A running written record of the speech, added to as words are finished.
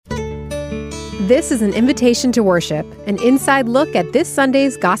This is an invitation to worship, an inside look at this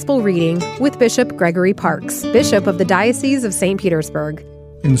Sunday's gospel reading with Bishop Gregory Parks, Bishop of the Diocese of St. Petersburg.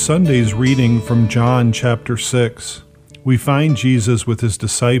 In Sunday's reading from John chapter 6, we find Jesus with his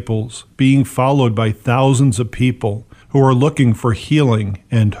disciples being followed by thousands of people who are looking for healing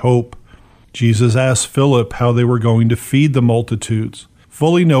and hope. Jesus asked Philip how they were going to feed the multitudes,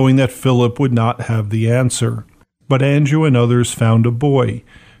 fully knowing that Philip would not have the answer. But Andrew and others found a boy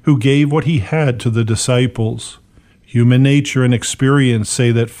who gave what he had to the disciples. Human nature and experience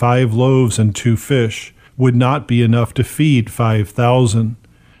say that 5 loaves and 2 fish would not be enough to feed 5,000.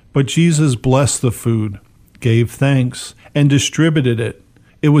 But Jesus blessed the food, gave thanks, and distributed it.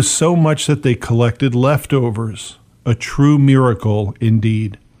 It was so much that they collected leftovers, a true miracle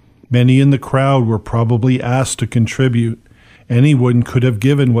indeed. Many in the crowd were probably asked to contribute. Anyone could have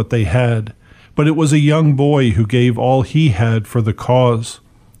given what they had, but it was a young boy who gave all he had for the cause.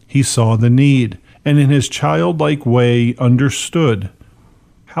 He saw the need, and in his childlike way understood.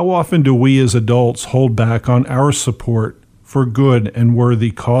 How often do we as adults hold back on our support for good and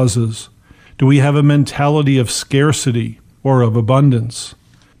worthy causes? Do we have a mentality of scarcity or of abundance?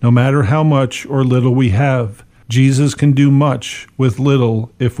 No matter how much or little we have, Jesus can do much with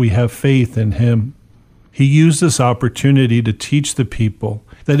little if we have faith in him. He used this opportunity to teach the people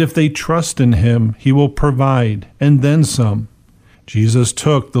that if they trust in him, he will provide, and then some. Jesus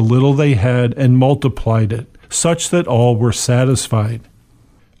took the little they had and multiplied it, such that all were satisfied.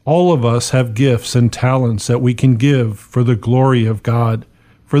 All of us have gifts and talents that we can give for the glory of God,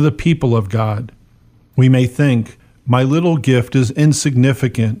 for the people of God. We may think, my little gift is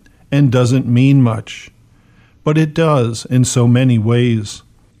insignificant and doesn't mean much. But it does in so many ways.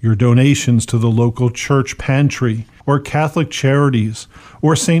 Your donations to the local church pantry, or Catholic charities,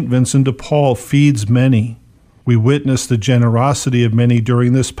 or St. Vincent de Paul feeds many. We witnessed the generosity of many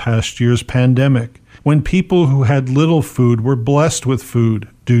during this past year's pandemic, when people who had little food were blessed with food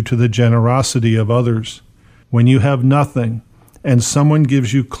due to the generosity of others. When you have nothing, and someone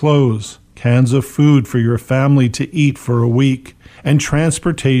gives you clothes, cans of food for your family to eat for a week, and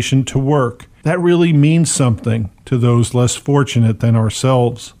transportation to work, that really means something to those less fortunate than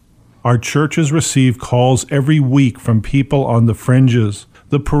ourselves. Our churches receive calls every week from people on the fringes,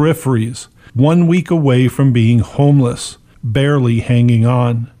 the peripheries, 1 week away from being homeless, barely hanging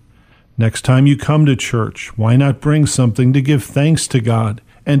on. Next time you come to church, why not bring something to give thanks to God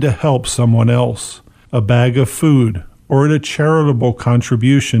and to help someone else? A bag of food or a charitable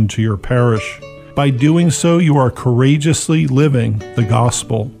contribution to your parish. By doing so, you are courageously living the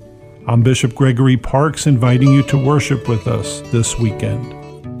gospel. I'm Bishop Gregory Parks, inviting you to worship with us this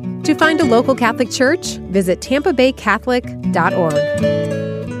weekend. To find a local Catholic church, visit tampabaycatholic.org.